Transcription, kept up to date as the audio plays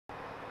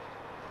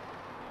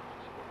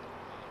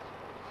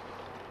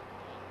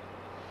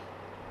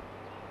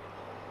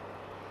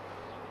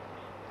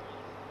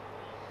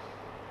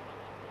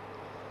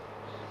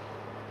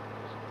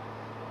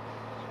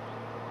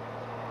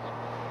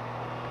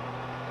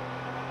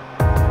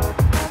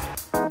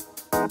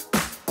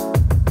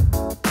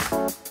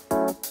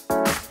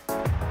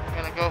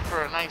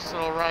nice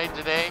little ride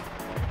today.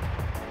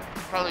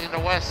 Probably in the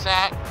West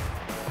Sac.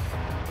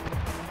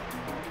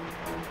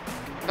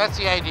 That's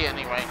the idea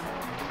anyway.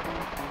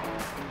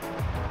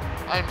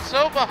 I'm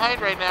so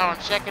behind right now on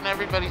checking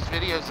everybody's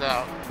videos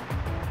out.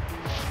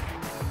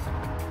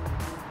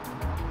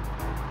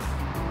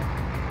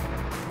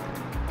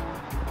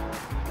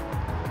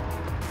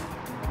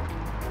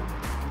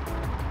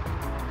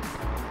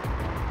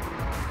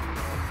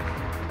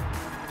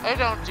 I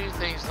don't do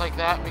things like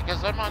that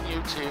because I'm on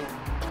YouTube.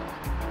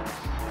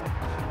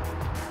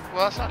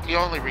 Well, that's not the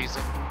only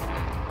reason.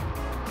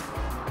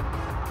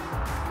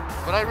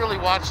 But I really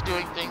watch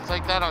doing things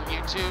like that on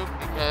YouTube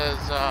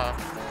because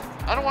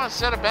I don't want to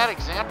set a bad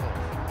example.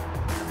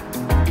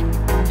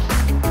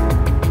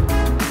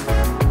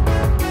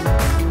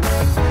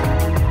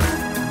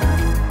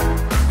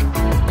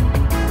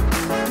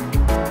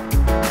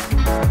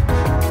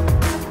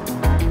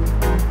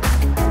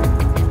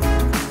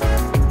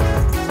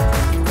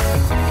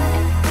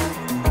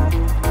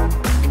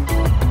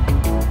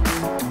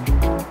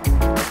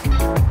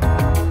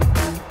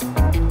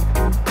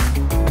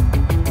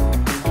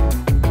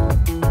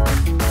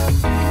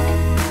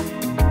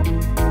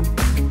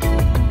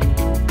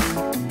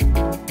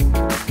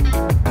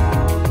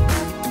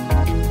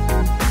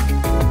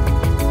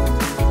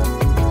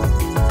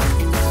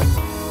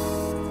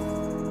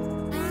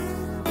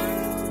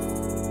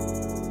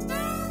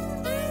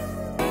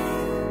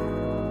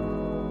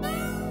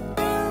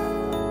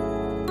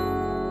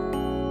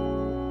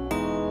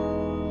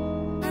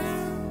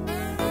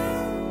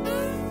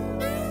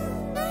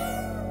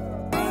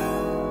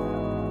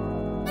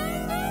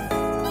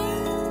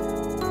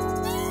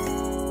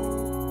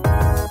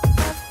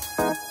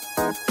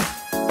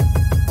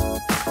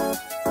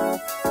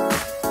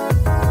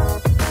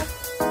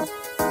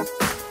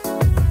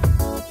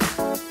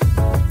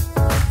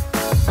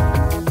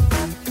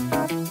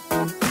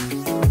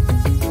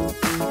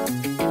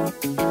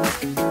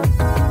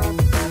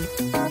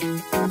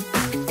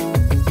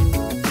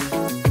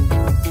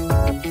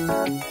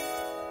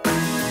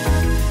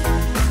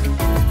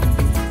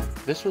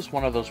 This was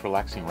one of those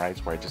relaxing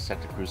rides where I just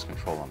set to cruise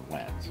control and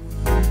went.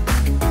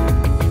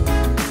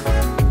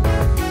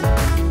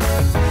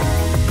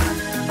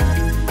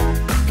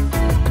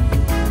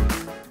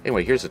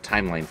 Anyway, here's a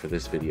timeline for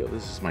this video.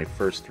 This is my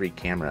first three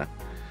camera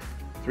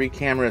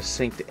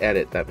synced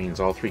edit. That means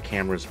all three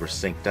cameras were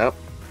synced up.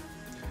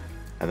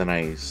 And then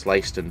I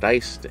sliced and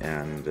diced,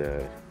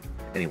 and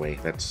anyway,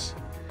 that's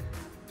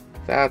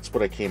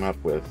what I came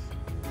up with.